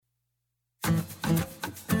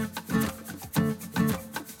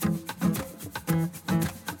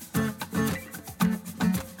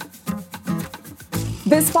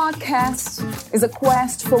This podcast is a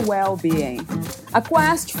quest for well-being, a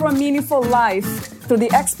quest for a meaningful life through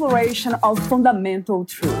the exploration of fundamental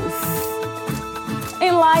truth.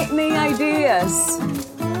 Enlightening ideas,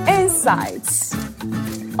 insights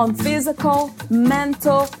on physical,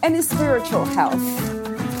 mental, and spiritual health.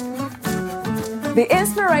 The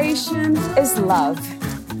inspiration is love.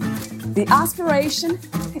 The aspiration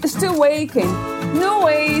is to awaken new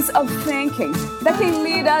ways of thinking that can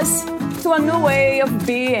lead us to a new way of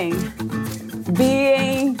being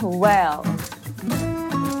well.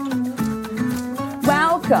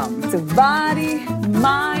 Welcome to Body,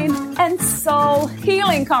 Mind, and Soul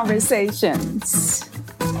Healing Conversations.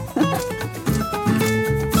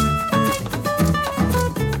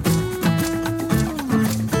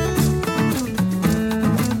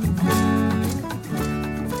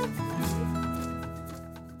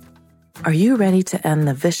 Are you ready to end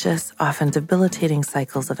the vicious, often debilitating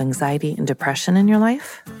cycles of anxiety and depression in your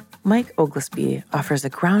life? Mike Oglesby offers a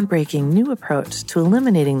groundbreaking new approach to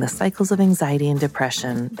eliminating the cycles of anxiety and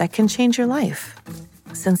depression that can change your life.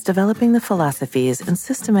 Since developing the philosophies and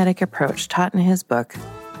systematic approach taught in his book,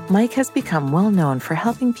 Mike has become well known for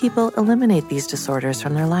helping people eliminate these disorders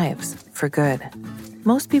from their lives for good.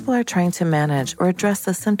 Most people are trying to manage or address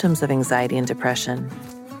the symptoms of anxiety and depression.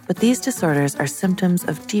 But these disorders are symptoms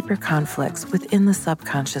of deeper conflicts within the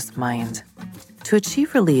subconscious mind. To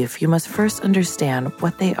achieve relief, you must first understand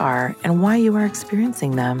what they are and why you are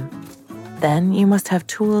experiencing them. Then you must have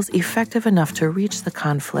tools effective enough to reach the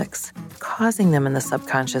conflicts, causing them in the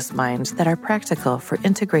subconscious mind that are practical for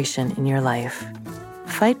integration in your life.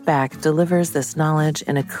 Fight Back delivers this knowledge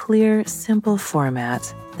in a clear, simple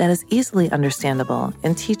format that is easily understandable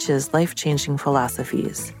and teaches life-changing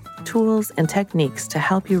philosophies, tools, and techniques to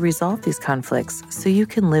help you resolve these conflicts so you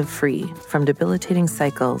can live free from debilitating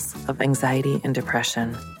cycles of anxiety and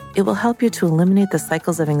depression. It will help you to eliminate the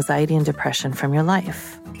cycles of anxiety and depression from your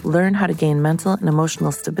life, learn how to gain mental and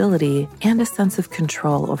emotional stability and a sense of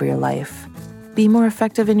control over your life, be more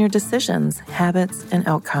effective in your decisions, habits, and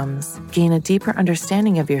outcomes, gain a deeper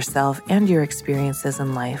understanding of yourself and your experiences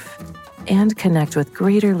in life, and connect with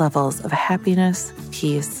greater levels of happiness,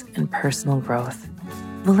 peace, and personal growth.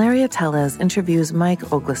 Valeria Teles interviews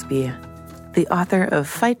Mike Oglesby, the author of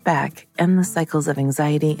Fight Back, End the Cycles of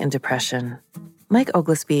Anxiety and Depression. Mike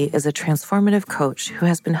Oglesby is a transformative coach who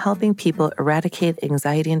has been helping people eradicate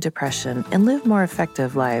anxiety and depression and live more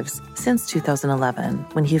effective lives since 2011,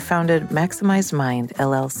 when he founded Maximized Mind,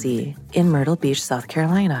 LLC in Myrtle Beach, South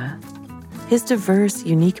Carolina. His diverse,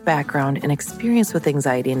 unique background and experience with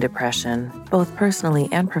anxiety and depression, both personally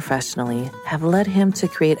and professionally, have led him to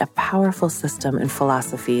create a powerful system and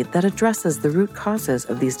philosophy that addresses the root causes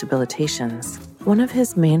of these debilitations. One of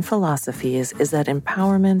his main philosophies is that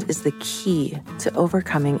empowerment is the key to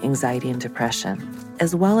overcoming anxiety and depression,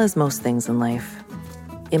 as well as most things in life.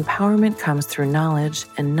 Empowerment comes through knowledge,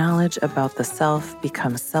 and knowledge about the self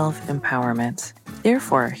becomes self-empowerment.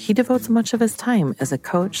 Therefore, he devotes much of his time as a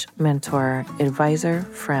coach, mentor, advisor,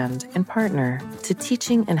 friend, and partner to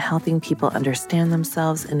teaching and helping people understand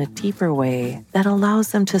themselves in a deeper way that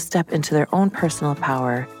allows them to step into their own personal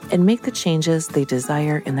power and make the changes they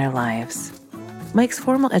desire in their lives. Mike's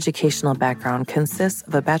formal educational background consists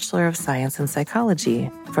of a Bachelor of Science in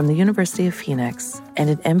Psychology from the University of Phoenix and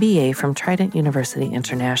an MBA from Trident University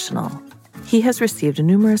International. He has received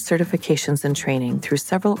numerous certifications and training through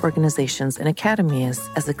several organizations and academies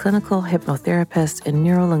as a clinical hypnotherapist and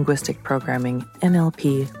neuro-linguistic programming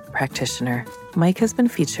 (NLP) practitioner. Mike has been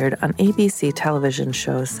featured on ABC television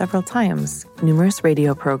shows several times, numerous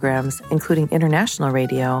radio programs, including international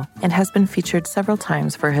radio, and has been featured several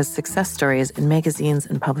times for his success stories in magazines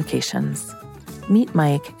and publications. Meet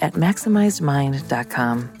Mike at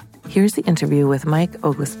MaximizedMind.com. Here's the interview with Mike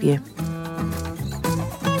Oglesby.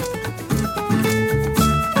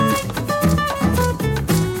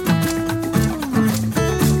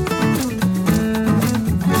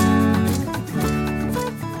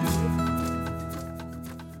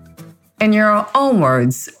 In your own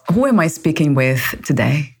words, who am I speaking with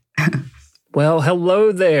today? Well,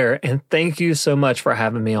 hello there, and thank you so much for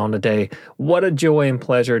having me on today. What a joy and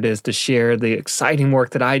pleasure it is to share the exciting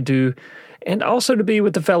work that I do, and also to be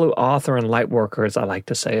with the fellow author and light worker, as I like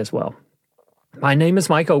to say as well. My name is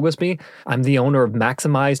Mike Oglesby. I'm the owner of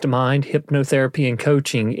Maximized Mind Hypnotherapy and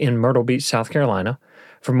Coaching in Myrtle Beach, South Carolina.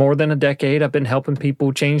 For more than a decade, I've been helping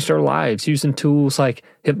people change their lives using tools like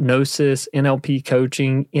hypnosis, NLP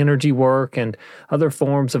coaching, energy work, and other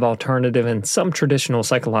forms of alternative and some traditional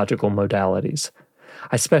psychological modalities.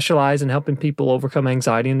 I specialize in helping people overcome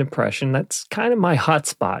anxiety and depression. That's kind of my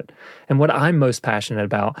hotspot and what I'm most passionate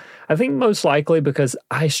about. I think most likely because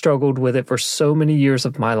I struggled with it for so many years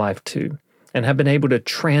of my life too, and have been able to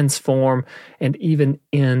transform and even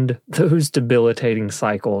end those debilitating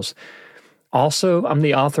cycles. Also, I'm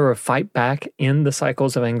the author of Fight Back: End the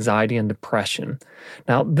Cycles of Anxiety and Depression.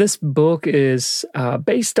 Now, this book is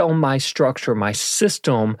based on my structure, my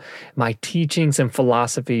system, my teachings and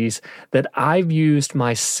philosophies that I've used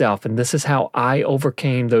myself. And this is how I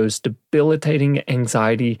overcame those debilitating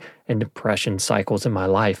anxiety and depression cycles in my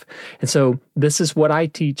life. And so this is what I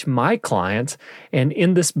teach my clients. And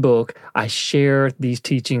in this book, I share these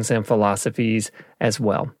teachings and philosophies as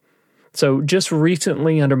well. So just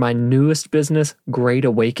recently, under my newest business, Great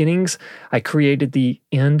Awakenings, I created the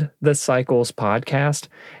End the Cycles podcast.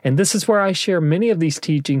 And this is where I share many of these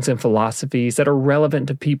teachings and philosophies that are relevant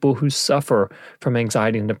to people who suffer from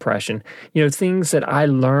anxiety and depression. You know, things that I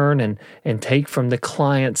learn and take from the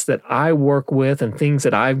clients that I work with and things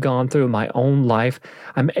that I've gone through in my own life.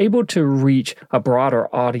 I'm able to reach a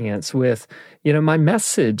broader audience with, you know, my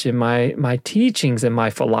message and my teachings and my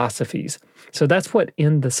philosophies. So that's what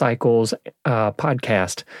End the Cycles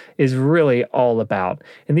podcast is really all about.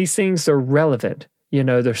 And these things are relevant. You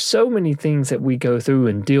know, there's so many things that we go through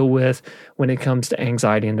and deal with when it comes to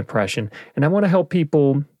anxiety and depression. And I want to help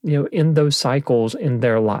people, you know, end those cycles in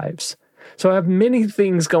their lives. So I have many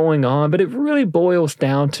things going on, but it really boils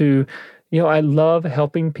down to, you know, I love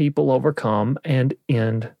helping people overcome and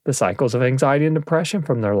end the cycles of anxiety and depression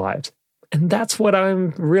from their lives. And that's what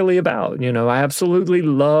I'm really about. You know, I absolutely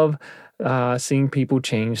love seeing people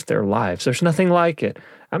change their lives. There's nothing like it.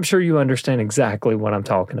 I'm sure you understand exactly what I'm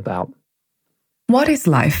talking about. What is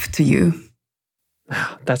life to you?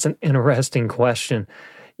 That's an interesting question.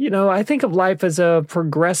 You know, I think of life as a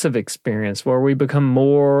progressive experience where we become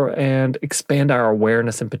more and expand our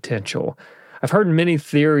awareness and potential. I've heard many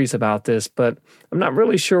theories about this, but I'm not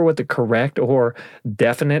really sure what the correct or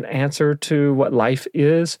definite answer to what life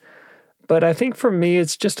is. But I think for me,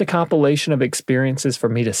 it's just a compilation of experiences for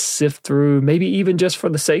me to sift through, maybe even just for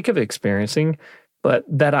the sake of experiencing, but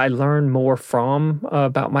that I learn more from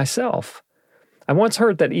about myself. I once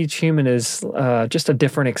heard that each human is just a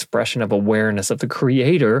different expression of awareness of the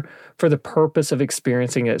Creator for the purpose of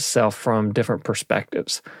experiencing itself from different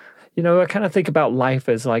perspectives. You know, I kind of think about life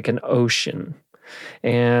as like an ocean.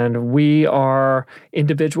 And we are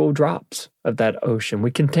individual drops of that ocean.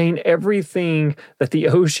 We contain everything that the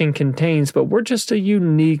ocean contains, but we're just a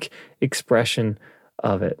unique expression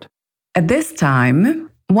of it. At this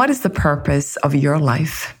time, what is the purpose of your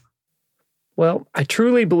life? Well, I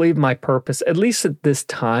truly believe my purpose, at least at this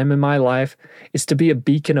time in my life, is to be a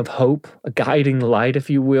beacon of hope, a guiding light, if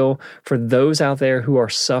you will, for those out there who are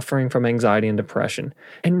suffering from anxiety and depression,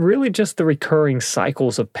 and really just the recurring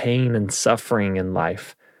cycles of pain and suffering in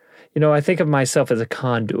life. You know, I think of myself as a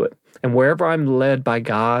conduit, and wherever I'm led by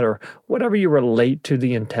God or whatever you relate to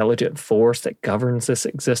the intelligent force that governs this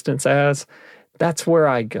existence as, that's where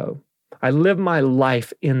I go. I live my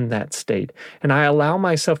life in that state, and I allow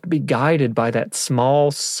myself to be guided by that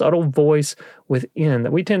small, subtle voice within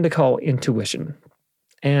that we tend to call intuition.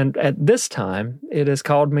 And at this time, it has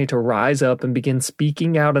called me to rise up and begin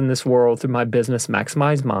speaking out in this world through my business,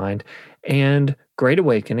 Maximize Mind, and Great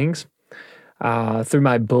Awakenings, through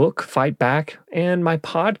my book, Fight Back, and my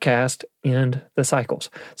podcast, End the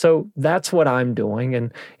Cycles. So that's what I'm doing,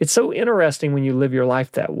 and it's so interesting when you live your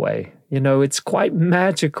life that way. You know, it's quite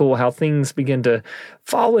magical how things begin to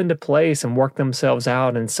fall into place and work themselves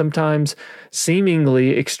out in sometimes seemingly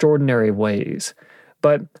extraordinary ways.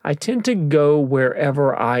 But I tend to go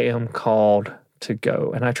wherever I am called to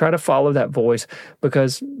go. And I try to follow that voice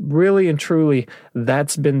because really and truly,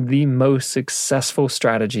 that's been the most successful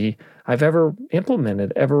strategy I've ever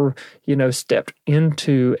implemented, ever, stepped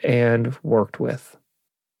into and worked with.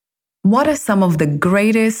 What are some of the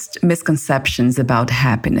greatest misconceptions about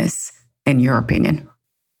happiness, in your opinion?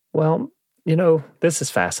 Well, this is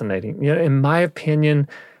fascinating. In my opinion,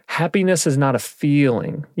 happiness is not a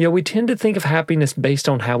feeling. We tend to think of happiness based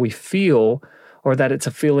on how we feel or that it's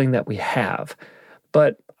a feeling that we have.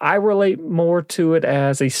 But I relate more to it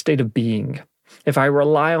as a state of being. If I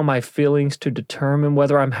rely on my feelings to determine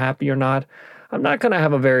whether I'm happy or not, I'm not going to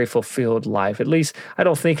have a very fulfilled life. At least I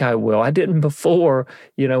don't think I will. I didn't before,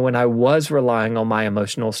 when I was relying on my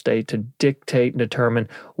emotional state to dictate and determine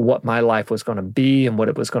what my life was going to be and what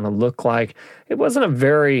it was going to look like. It wasn't a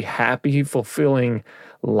very happy, fulfilling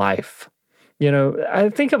life. I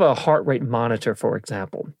think of a heart rate monitor, for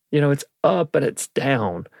example. It's up and it's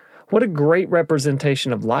down. What a great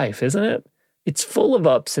representation of life, isn't it? It's full of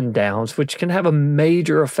ups and downs, which can have a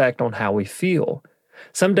major effect on how we feel.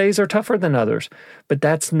 Some days are tougher than others, but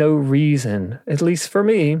that's no reason, at least for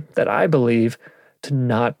me, that I believe, to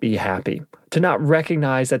not be happy, to not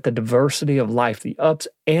recognize that the diversity of life, the ups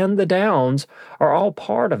and the downs, are all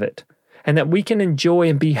part of it, and that we can enjoy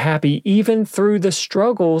and be happy even through the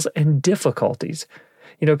struggles and difficulties.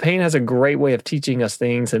 Pain has a great way of teaching us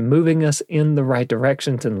things and moving us in the right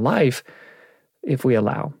directions in life if we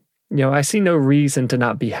allow. I see no reason to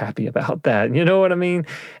not be happy about that. You know what I mean?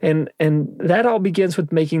 And that all begins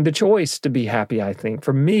with making the choice to be happy, I think.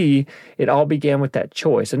 For me, it all began with that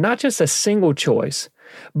choice. And not just a single choice,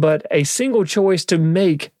 but a single choice to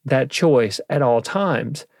make that choice at all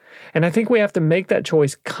times. And I think we have to make that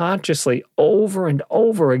choice consciously over and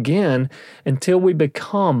over again until we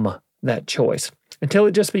become that choice, until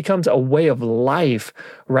it just becomes a way of life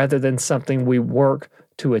rather than something we work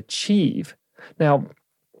to achieve. Now,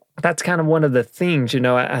 that's kind of one of the things,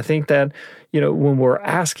 I think that, when we're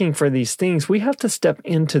asking for these things, we have to step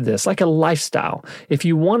into this like a lifestyle. If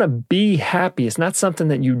you want to be happy, it's not something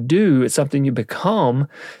that you do, it's something you become.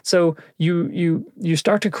 So you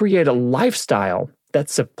start to create a lifestyle that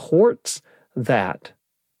supports that,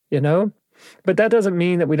 But that doesn't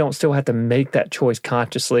mean that we don't still have to make that choice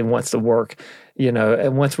consciously once the work,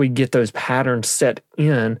 and once we get those patterns set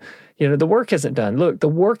in, the work isn't done. Look, the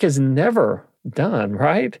work is never done,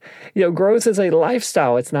 right? Growth is a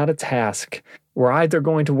lifestyle. It's not a task. We're either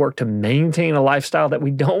going to work to maintain a lifestyle that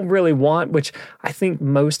we don't really want, which I think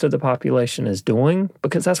most of the population is doing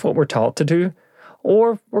because that's what we're taught to do,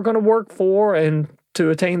 or we're going to work for and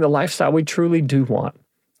to attain the lifestyle we truly do want.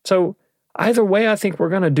 So either way, I think we're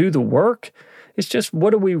going to do the work. It's just,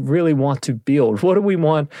 what do we really want to build? What do we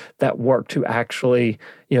want that work to actually,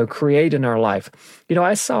 create in our life?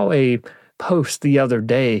 I saw a post the other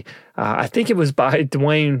day. I think it was by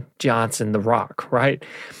Dwayne Johnson, The Rock, right?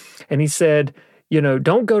 And he said,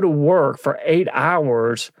 don't go to work for 8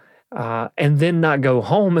 hours and then not go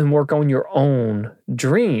home and work on your own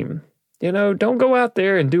dream. Don't go out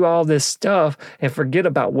there and do all this stuff and forget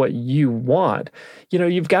about what you want.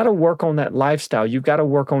 You've got to work on that lifestyle. You've got to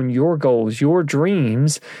work on your goals, your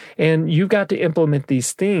dreams, and you've got to implement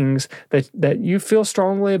these things that you feel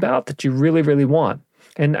strongly about, that you really, really want.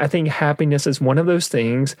 And I think happiness is one of those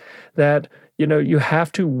things that, you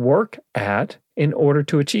have to work at in order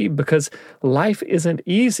to achieve, because life isn't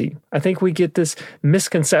easy. I think we get this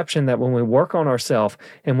misconception that when we work on ourselves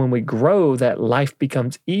and when we grow, that life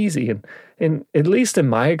becomes easy. And at least in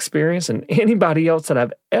my experience and anybody else that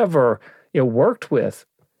I've ever worked with,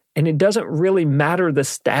 and it doesn't really matter the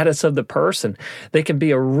status of the person. They can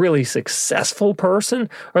be a really successful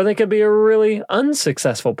person or they can be a really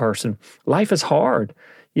unsuccessful person. Life is hard,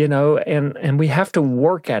 and we have to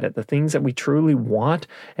work at it. The things that we truly want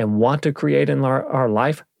and want to create in our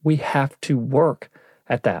life, we have to work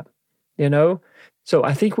at that, So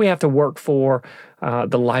I think we have to work for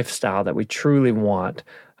the lifestyle that we truly want.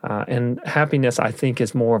 And happiness, I think,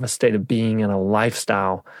 is more of a state of being and a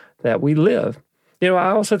lifestyle that we live.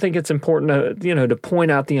 I also think it's important to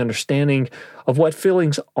point out the understanding of what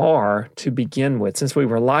feelings are to begin with. Since we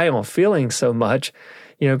rely on feelings so much,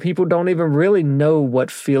 people don't even really know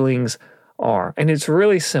what feelings are. And it's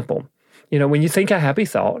really simple. When you think a happy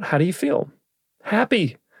thought, how do you feel?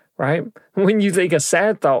 Happy, right? When you think a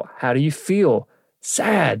sad thought, how do you feel?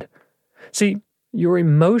 Sad. See, your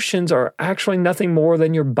emotions are actually nothing more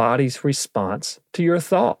than your body's response to your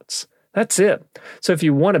thoughts. That's it. So if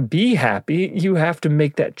you want to be happy, you have to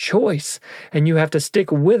make that choice, and you have to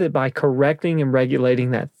stick with it by correcting and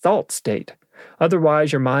regulating that thought state.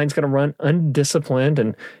 Otherwise, your mind's going to run undisciplined,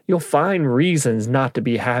 and you'll find reasons not to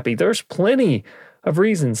be happy. There's plenty of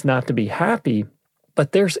reasons not to be happy,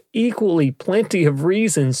 but there's equally plenty of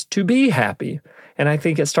reasons to be happy. And I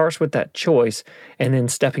think it starts with that choice and then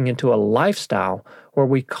stepping into a lifestyle where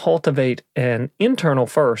we cultivate an internal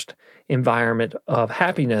first environment of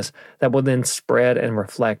happiness that will then spread and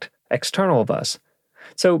reflect external of us.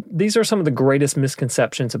 So these are some of the greatest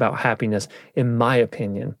misconceptions about happiness, in my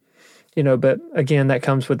opinion. But again, that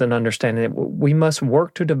comes with an understanding that we must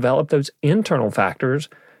work to develop those internal factors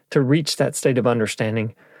to reach that state of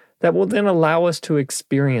understanding that will then allow us to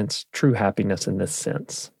experience true happiness in this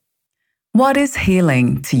sense. What is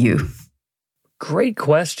healing to you? Great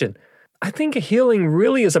question. I think healing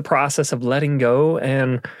really is a process of letting go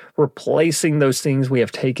and replacing those things we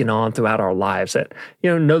have taken on throughout our lives that,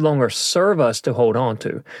 no longer serve us to hold on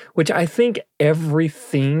to, which I think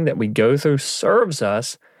everything that we go through serves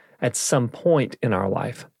us at some point in our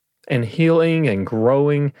life. And healing and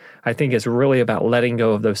growing, I think, is really about letting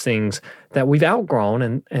go of those things that we've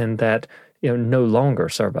outgrown and that, no longer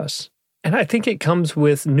serve us. And I think it comes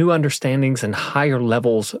with new understandings and higher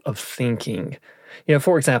levels of thinking.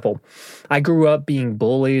 For example, I grew up being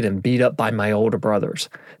bullied and beat up by my older brothers.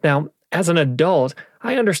 Now, as an adult,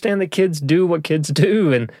 I understand that kids do what kids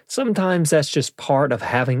do, and sometimes that's just part of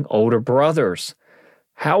having older brothers.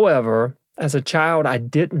 However, as a child, I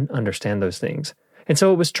didn't understand those things. And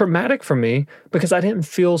so it was traumatic for me because I didn't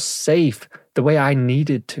feel safe the way I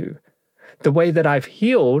needed to. The way that I've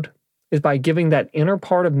healed is by giving that inner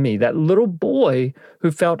part of me, that little boy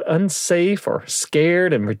who felt unsafe or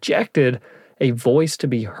scared and rejected, a voice to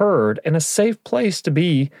be heard and a safe place to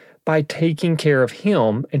be by taking care of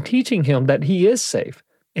him and teaching him that he is safe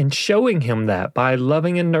and showing him that by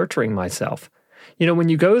loving and nurturing myself. When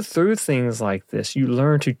you go through things like this, you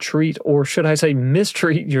learn to treat, or should I say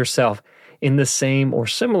mistreat yourself in the same or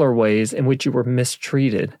similar ways in which you were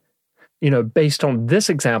mistreated. Based on this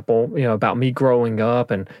example, about me growing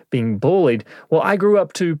up and being bullied, well, I grew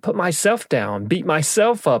up to put myself down, beat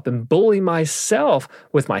myself up, and bully myself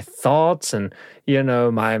with my thoughts and,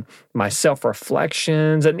 my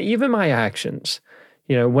self-reflections and even my actions.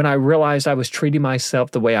 When I realized I was treating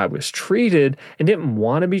myself the way I was treated and didn't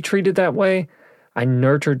want to be treated that way, I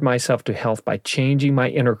nurtured myself to health by changing my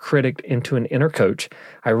inner critic into an inner coach.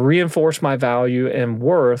 I reinforced my value and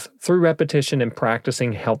worth through repetition and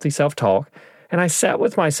practicing healthy self-talk. And I sat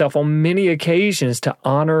with myself on many occasions to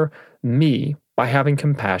honor me by having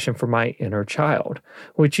compassion for my inner child,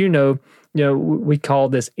 which, we call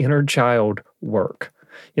this inner child work.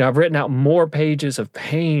 I've written out more pages of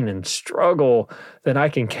pain and struggle than I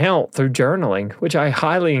can count through journaling, which I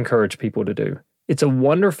highly encourage people to do. It's a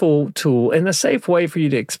wonderful tool and a safe way for you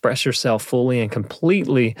to express yourself fully and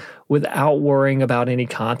completely without worrying about any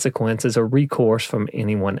consequences or recourse from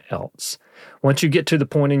anyone else. Once you get to the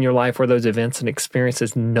point in your life where those events and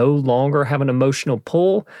experiences no longer have an emotional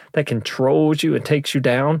pull that controls you and takes you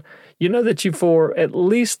down, you know that you, for at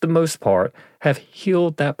least the most part, have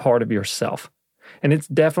healed that part of yourself. And it's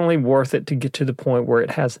definitely worth it to get to the point where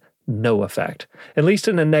it has no effect, at least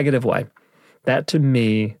in a negative way. That, to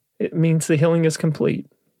me, it means the healing is complete.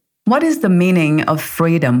 What is the meaning of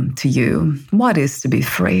freedom to you? What is to be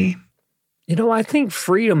free? I think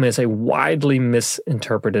freedom is a widely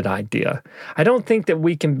misinterpreted idea. I don't think that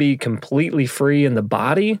we can be completely free in the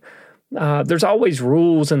body. There's always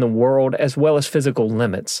rules in the world as well as physical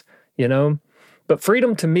limits, But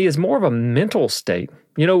freedom to me is more of a mental state,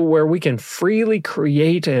 where we can freely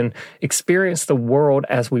create and experience the world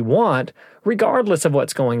as we want, regardless of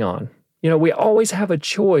what's going on. We always have a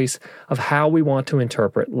choice of how we want to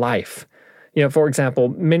interpret life. For example,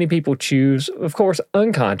 many people choose, of course,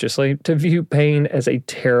 unconsciously, to view pain as a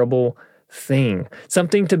terrible thing,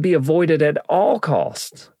 something to be avoided at all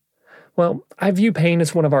costs. Well, I view pain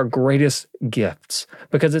as one of our greatest gifts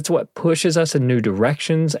because it's what pushes us in new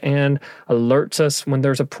directions and alerts us when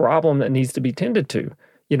there's a problem that needs to be tended to.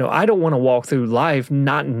 I don't want to walk through life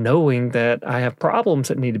not knowing that I have problems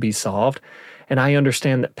that need to be solved. And I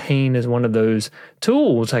understand that pain is one of those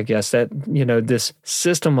tools, I guess, that, this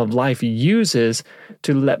system of life uses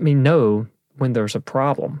to let me know when there's a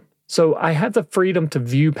problem. So I have the freedom to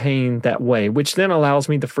view pain that way, which then allows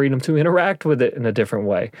me the freedom to interact with it in a different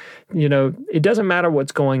way. It doesn't matter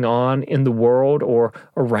what's going on in the world or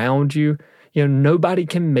around you. Nobody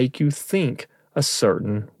can make you think a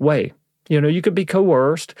certain way. You could be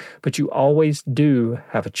coerced, but you always do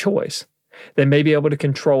have a choice. They may be able to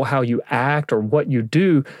control how you act or what you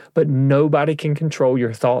do, but nobody can control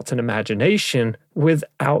your thoughts and imagination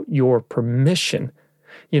without your permission.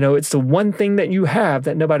 It's the one thing that you have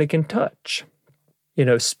that nobody can touch.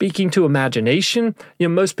 Speaking to imagination,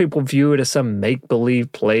 most people view it as some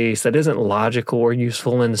make-believe place that isn't logical or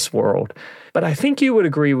useful in this world. But I think you would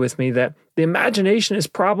agree with me that the imagination is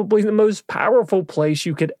probably the most powerful place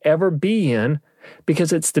you could ever be in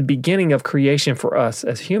because it's the beginning of creation for us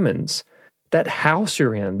as humans. That house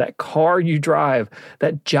you're in, that car you drive,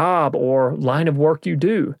 that job or line of work you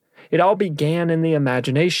do. It all began in the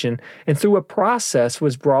imagination and through a process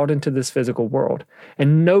was brought into this physical world.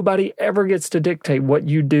 And nobody ever gets to dictate what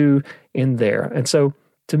you do in there. And so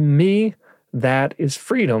to me, that is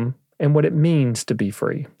freedom and what it means to be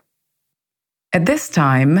free. At this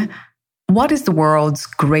time, what is the world's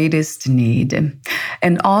greatest need?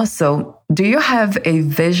 And also, do you have a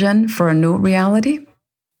vision for a new reality?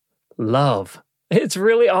 Love. It's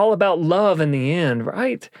really all about love in the end,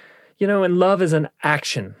 right? And love is an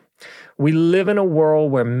action. We live in a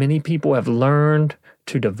world where many people have learned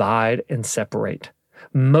to divide and separate.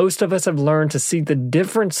 Most of us have learned to see the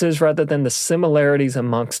differences rather than the similarities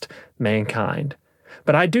amongst mankind.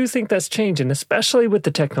 But I do think that's changing, especially with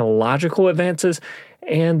the technological advances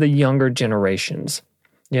and the younger generations.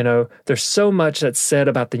 There's so much that's said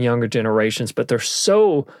about the younger generations, but there's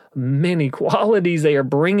so many qualities they are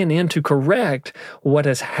bringing in to correct what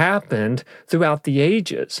has happened throughout the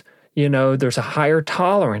ages. There's a higher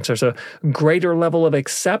tolerance. There's a greater level of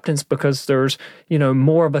acceptance because there's,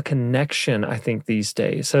 more of a connection, I think, these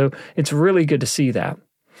days. So it's really good to see that.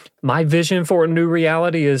 My vision for a new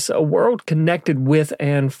reality is a world connected with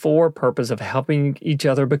and for purpose of helping each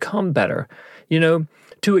other become better,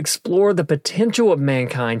 to explore the potential of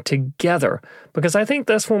mankind together, because I think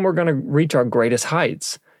that's when we're going to reach our greatest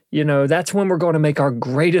heights. That's when we're going to make our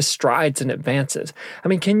greatest strides and advances. I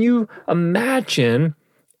mean, can you imagine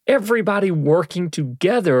everybody working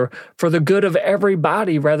together for the good of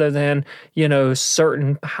everybody rather than,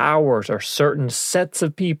 certain powers or certain sets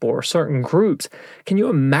of people or certain groups? Can you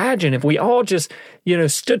imagine if we all just,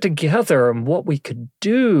 stood together and what we could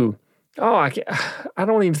do? Oh, I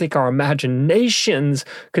don't even think our imaginations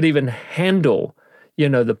could even handle,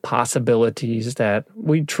 the possibilities that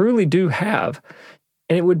we truly do have.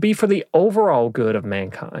 And it would be for the overall good of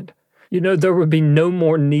mankind. There would be no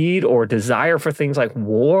more need or desire for things like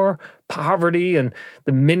war, poverty, and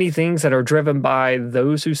the many things that are driven by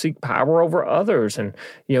those who seek power over others and,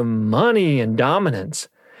 money and dominance.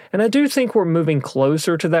 And I do think we're moving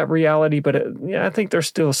closer to that reality, but I think there's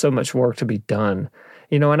still so much work to be done.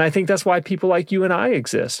 And I think that's why people like you and I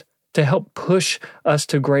exist, to help push us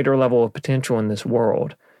to a greater level of potential in this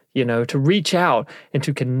world, to reach out and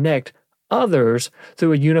to connect others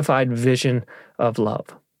through a unified vision of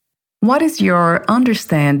love. What is your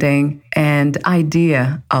understanding and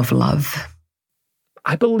idea of love?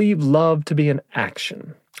 I believe love to be an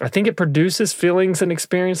action. I think it produces feelings and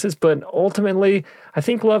experiences, but ultimately, I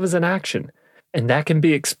think love is an action. And that can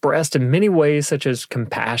be expressed in many ways, such as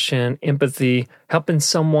compassion, empathy, helping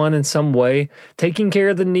someone in some way, taking care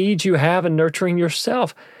of the needs you have and nurturing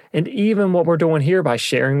yourself, and even what we're doing here by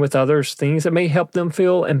sharing with others things that may help them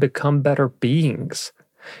feel and become better beings.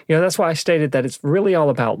 That's why I stated that it's really all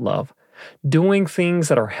about love, doing things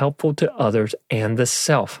that are helpful to others and the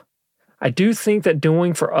self. I do think that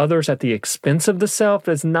doing for others at the expense of the self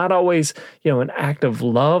is not always, an act of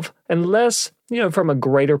love, unless, from a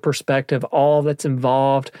greater perspective, all that's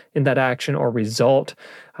involved in that action or result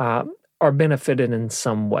are benefited in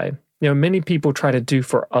some way. Many people try to do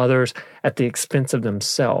for others at the expense of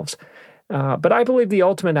themselves. But I believe the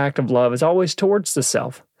ultimate act of love is always towards the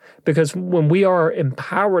self, because when we are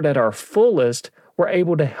empowered at our fullest, we're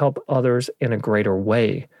able to help others in a greater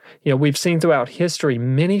way. We've seen throughout history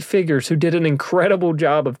many figures who did an incredible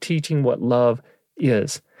job of teaching what love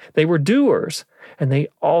is. They were doers, and they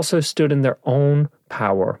also stood in their own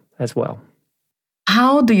power as well.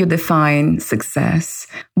 How do you define success?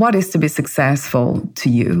 What is to be successful to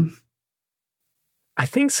you? I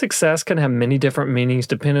think success can have many different meanings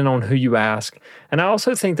depending on who you ask. And I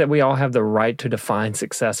also think that we all have the right to define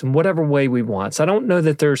success in whatever way we want. So I don't know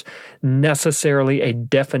that there's necessarily a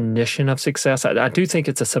definition of success. I do think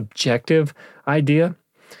it's a subjective idea.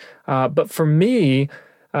 But for me,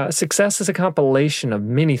 success is a compilation of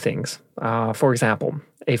many things. For example,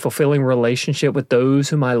 a fulfilling relationship with those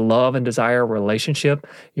whom I love and desire a relationship.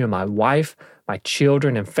 My wife, my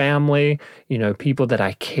children and family, people that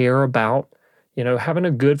I care about. Having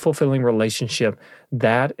a good, fulfilling relationship,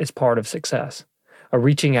 that is part of success.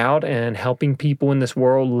 Reaching out and helping people in this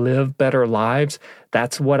world live better lives,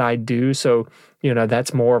 that's what I do. So,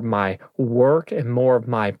 that's more of my work and more of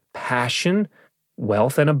my passion.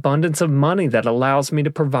 Wealth and abundance of money that allows me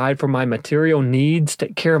to provide for my material needs,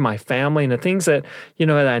 take care of my family and the things that,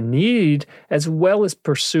 that I need, as well as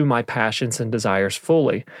pursue my passions and desires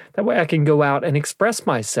fully. That way I can go out and express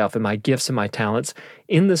myself and my gifts and my talents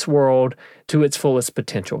in this world to its fullest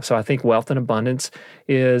potential. So I think wealth and abundance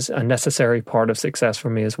is a necessary part of success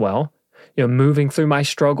for me as well. Moving through my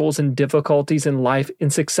struggles and difficulties in life in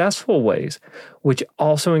successful ways, which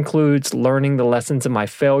also includes learning the lessons of my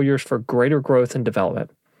failures for greater growth and development.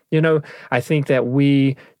 I think that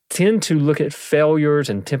we tend to look at failures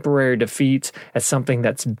and temporary defeats as something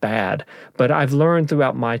that's bad. But I've learned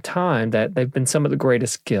throughout my time that they've been some of the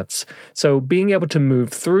greatest gifts. So being able to move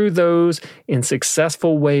through those in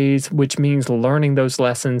successful ways, which means learning those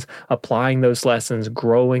lessons, applying those lessons,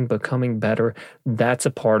 growing, becoming better, that's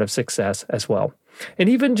a part of success as well. And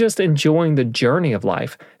even just enjoying the journey of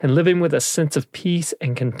life and living with a sense of peace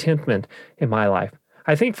and contentment in my life.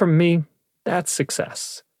 I think for me, that's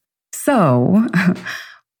success. So,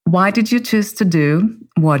 why did you choose to do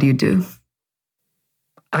what you do?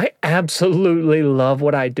 I absolutely love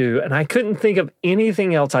what I do, and I couldn't think of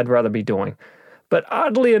anything else I'd rather be doing. But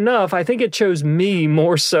oddly enough, I think it chose me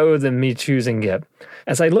more so than me choosing it.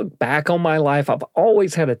 As I look back on my life, I've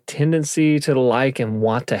always had a tendency to like and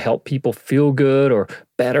want to help people feel good or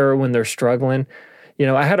better when they're struggling.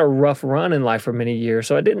 I had a rough run in life for many years,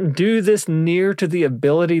 so I didn't do this near to the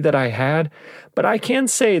ability that I had, but I can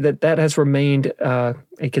say that has remained a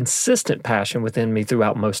consistent passion within me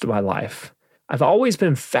throughout most of my life. I've always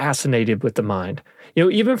been fascinated with the mind.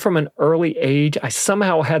 Even from an early age, I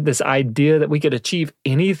somehow had this idea that we could achieve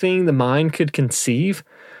anything the mind could conceive.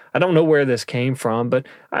 I don't know where this came from, but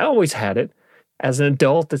I always had it. As an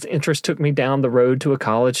adult, this interest took me down the road to a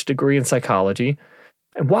college degree in psychology.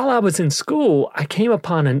 And while I was in school, I came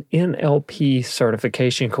upon an NLP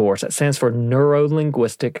certification course that stands for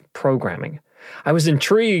Neuro-Linguistic Programming. I was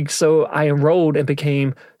intrigued, so I enrolled and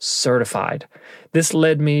became certified. This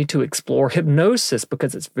led me to explore hypnosis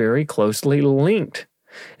because it's very closely linked.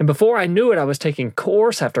 And before I knew it, I was taking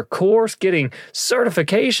course after course, getting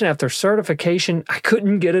certification after certification. I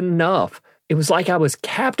couldn't get enough. It was like I was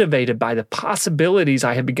captivated by the possibilities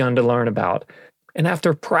I had begun to learn about. And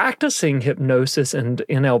after practicing hypnosis and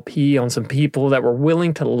NLP on some people that were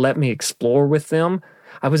willing to let me explore with them,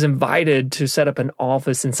 I was invited to set up an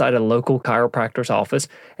office inside a local chiropractor's office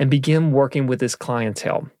and begin working with his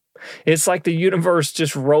clientele. It's like the universe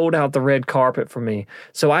just rolled out the red carpet for me,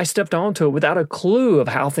 so I stepped onto it without a clue of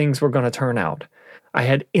how things were going to turn out. I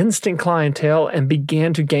had instant clientele and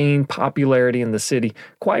began to gain popularity in the city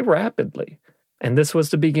quite rapidly. And this was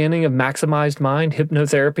the beginning of Maximized Mind,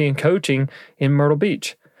 hypnotherapy, and coaching in Myrtle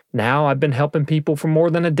Beach. Now I've been helping people for more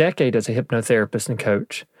than a decade as a hypnotherapist and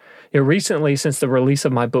coach. Recently, since the release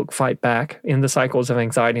of my book, Fight Back, In the Cycles of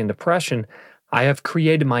Anxiety and Depression, I have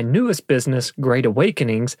created my newest business, Great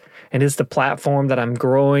Awakenings, and it's the platform that I'm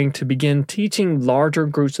growing to begin teaching larger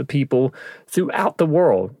groups of people throughout the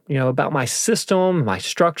world, about my system, my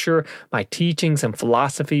structure, my teachings and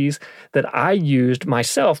philosophies that I used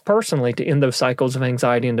myself personally to end those cycles of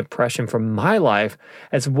anxiety and depression from my life,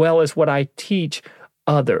 as well as what I teach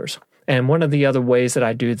others. And one of the other ways that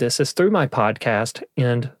I do this is through my podcast,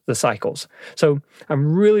 End the Cycles. So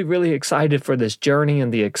I'm really, really excited for this journey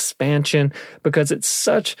and the expansion because it's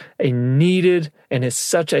such a needed and it's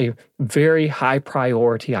such a very high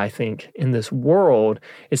priority, I think, in this world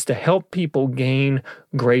is to help people gain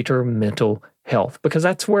greater mental health because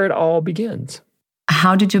that's where it all begins.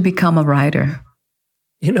 How did you become a writer?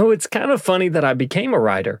 It's kind of funny that I became a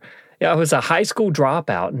writer. I was a high school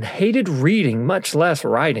dropout and hated reading, much less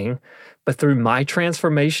writing. But through my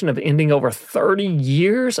transformation of ending over 30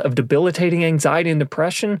 years of debilitating anxiety and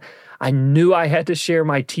depression, I knew I had to share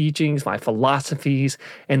my teachings, my philosophies,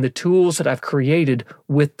 and the tools that I've created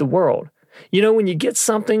with the world. When you get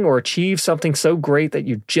something or achieve something so great that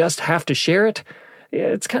you just have to share it,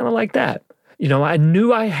 it's kind of like that. I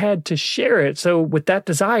knew I had to share it. So with that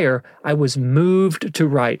desire, I was moved to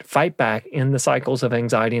write Fight Back in the Cycles of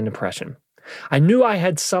Anxiety and Depression. I knew I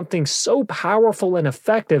had something so powerful and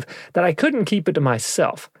effective that I couldn't keep it to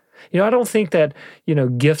myself. I don't think that,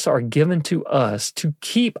 gifts are given to us to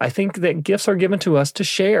keep. I think that gifts are given to us to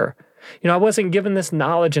share. I wasn't given this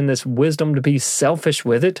knowledge and this wisdom to be selfish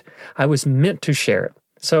with it. I was meant to share it.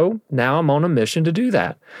 So now I'm on a mission to do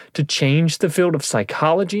that, to change the field of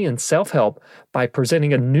psychology and self-help by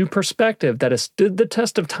presenting a new perspective that has stood the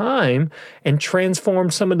test of time and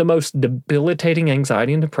transformed some of the most debilitating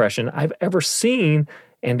anxiety and depression I've ever seen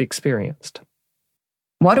and experienced.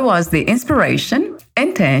 What was the inspiration,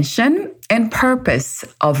 intention, and purpose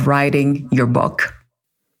of writing your book?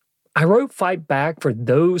 I wrote Fight Back for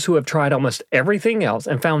those who have tried almost everything else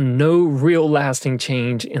and found no real lasting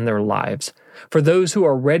change in their lives. For those who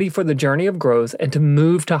are ready for the journey of growth and to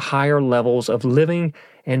move to higher levels of living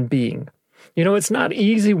and being. It's not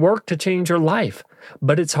easy work to change your life,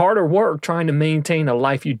 but it's harder work trying to maintain a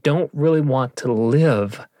life you don't really want to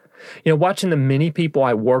live. Watching the many people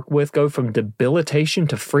I work with go from debilitation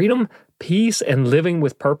to freedom, peace, and living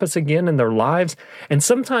with purpose again in their lives, and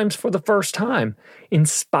sometimes for the first time,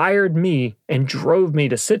 inspired me and drove me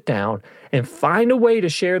to sit down and find a way to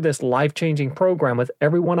share this life-changing program with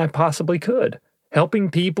everyone I possibly could.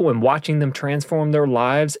 Helping people and watching them transform their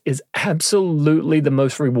lives is absolutely the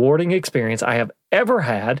most rewarding experience I have ever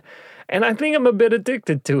had, and I think I'm a bit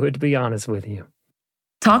addicted to it, to be honest with you.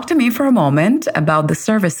 Talk to me for a moment about the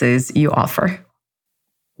services you offer.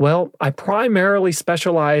 Well, I primarily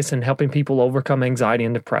specialize in helping people overcome anxiety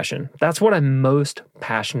and depression. That's what I'm most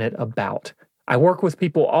passionate about. I work with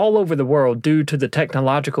people all over the world due to the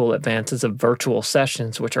technological advances of virtual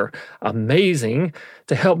sessions, which are amazing,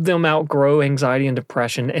 to help them outgrow anxiety and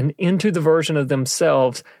depression and into the version of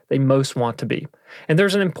themselves they most want to be. And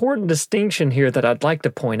there's an important distinction here that I'd like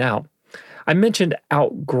to point out. I mentioned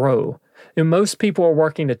outgrow. And most people are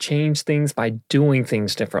working to change things by doing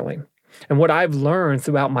things differently. And what I've learned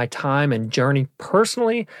throughout my time and journey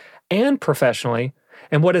personally and professionally,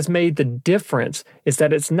 and what has made the difference, is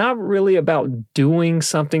that it's not really about doing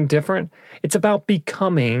something different. It's about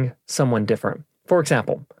becoming someone different. For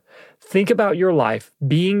example, think about your life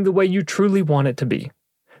being the way you truly want it to be.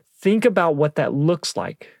 Think about what that looks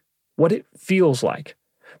like, what it feels like,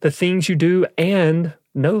 the things you do and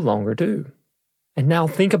no longer do. And now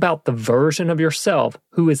think about the version of yourself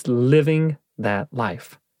who is living that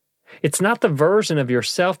life. It's not the version of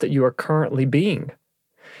yourself that you are currently being.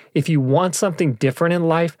 If you want something different in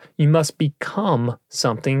life, you must become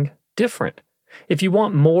something different. If you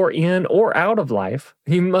want more in or out of life,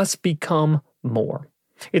 you must become more.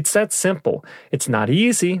 It's that simple. It's not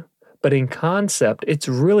easy, but in concept, it's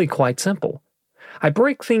really quite simple. I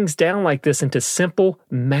break things down like this into simple,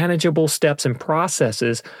 manageable steps and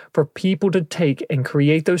processes for people to take and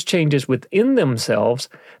create those changes within themselves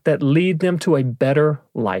that lead them to a better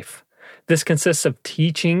life. This consists of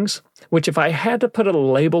teachings, which if I had to put a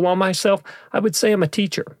label on myself, I would say I'm a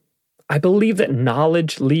teacher. I believe that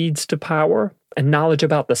knowledge leads to power, and knowledge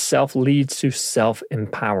about the self leads to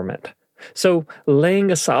self-empowerment. So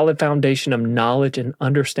laying a solid foundation of knowledge and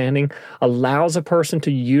understanding allows a person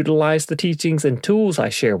to utilize the teachings and tools I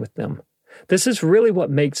share with them. This is really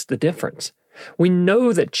what makes the difference. We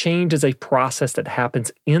know that change is a process that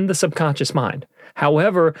happens in the subconscious mind.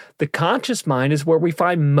 However, the conscious mind is where we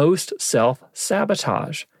find most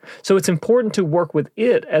self-sabotage. So it's important to work with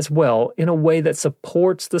it as well in a way that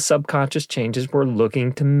supports the subconscious changes we're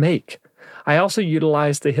looking to make. I also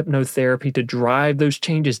utilize the hypnotherapy to drive those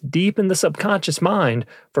changes deep in the subconscious mind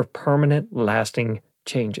for permanent, lasting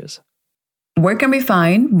changes. Where can we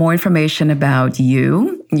find more information about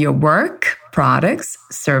you, your work, products,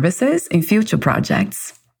 services, and future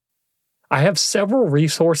projects? I have several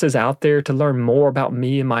resources out there to learn more about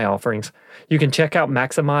me and my offerings. You can check out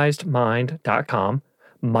maximizedmind.com,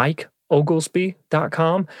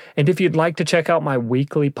 MikeOglesby.com, and if you'd like to check out my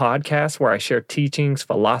weekly podcast where I share teachings,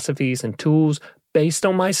 philosophies, and tools based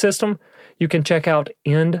on my system, you can check out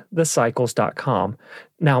endthecycles.com.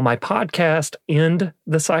 Now, my podcast, End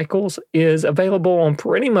the Cycles, is available on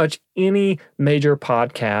pretty much any major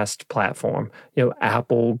podcast platform,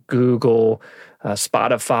 Apple, Google,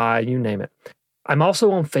 Spotify, you name it. I'm also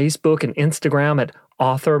on Facebook and Instagram at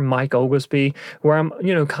author Mike Oglesby, where I'm,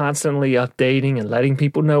 constantly updating and letting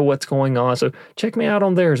people know what's going on. So check me out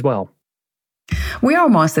on there as well. We're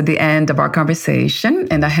almost at the end of our conversation,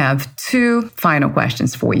 and I have two final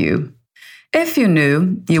questions for you. If you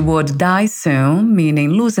knew you would die soon,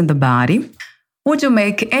 meaning losing the body, would you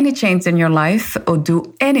make any change in your life or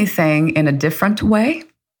do anything in a different way?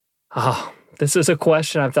 This is a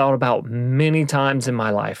question I've thought about many times in my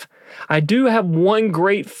life. I do have one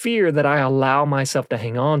great fear that I allow myself to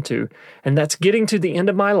hang on to, and that's getting to the end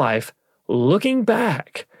of my life, looking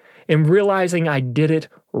back, and realizing I did it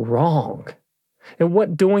wrong. And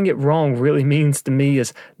what doing it wrong really means to me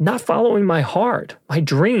is not following my heart, my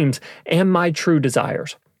dreams, and my true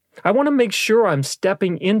desires. I want to make sure I'm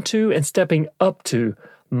stepping into and stepping up to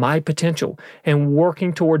my potential and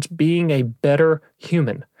working towards being a better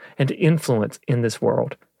human and influence in this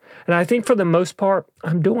world. And I think for the most part,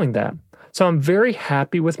 I'm doing that. So I'm very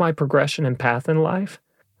happy with my progression and path in life.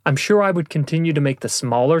 I'm sure I would continue to make the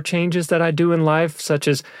smaller changes that I do in life, such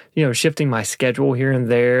as, shifting my schedule here and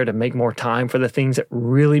there to make more time for the things that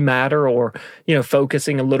really matter, or,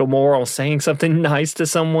 focusing a little more on saying something nice to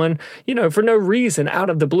someone, for no reason out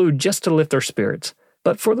of the blue, just to lift their spirits.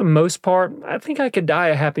 But for the most part, I think I could die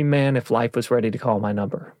a happy man if life was ready to call my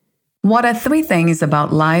number. What are three things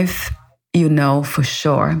about life you know for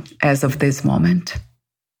sure as of this moment?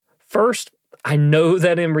 First, I know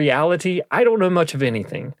that in reality, I don't know much of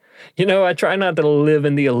anything. I try not to live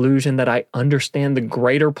in the illusion that I understand the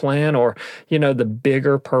greater plan or, the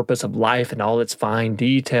bigger purpose of life and all its fine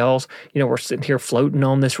details. We're sitting here floating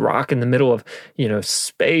on this rock in the middle of,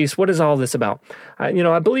 space. What is all this about?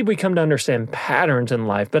 I believe we come to understand patterns in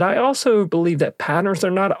life, but I also believe that patterns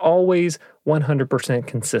are not always 100%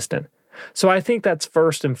 consistent. So I think that's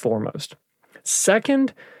first and foremost.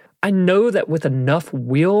 Second, I know that with enough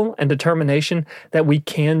will and determination that we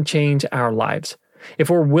can change our lives.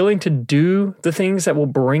 If we're willing to do the things that will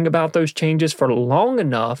bring about those changes for long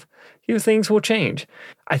enough, things will change.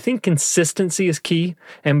 I think consistency is key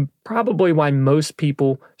and probably why most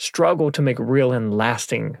people struggle to make real and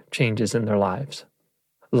lasting changes in their lives.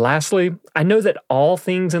 Lastly, I know that all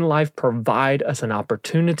things in life provide us an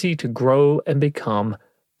opportunity to grow and become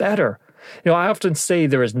better. I often say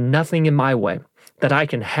there is nothing in my way that I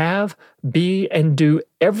can have, be, and do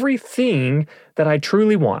everything that I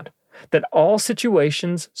truly want, that all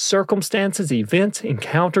situations, circumstances, events,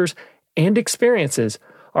 encounters, and experiences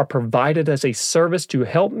are provided as a service to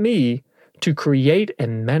help me to create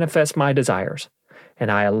and manifest my desires, and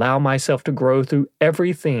I allow myself to grow through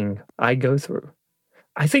everything I go through.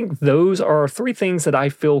 I think those are 3 things that I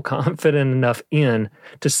feel confident enough in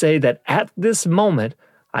to say that at this moment,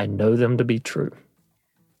 I know them to be true.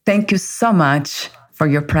 Thank you so much for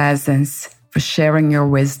your presence, for sharing your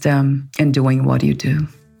wisdom and doing what you do.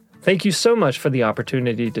 Thank you so much for the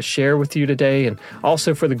opportunity to share with you today and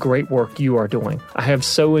also for the great work you are doing. I have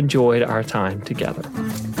so enjoyed our time together.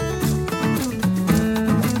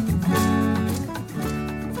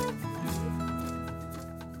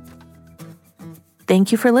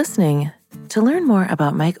 Thank you for listening. To learn more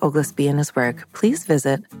about Mike Oglesby and his work, please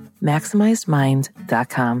visit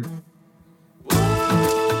MaximizedMind.com.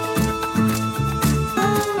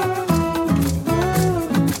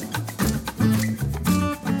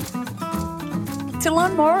 To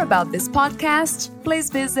learn more about this podcast, please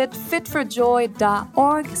visit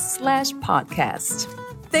fitforjoy.org/podcast.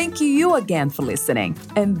 Thank you again for listening,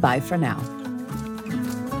 and bye for now.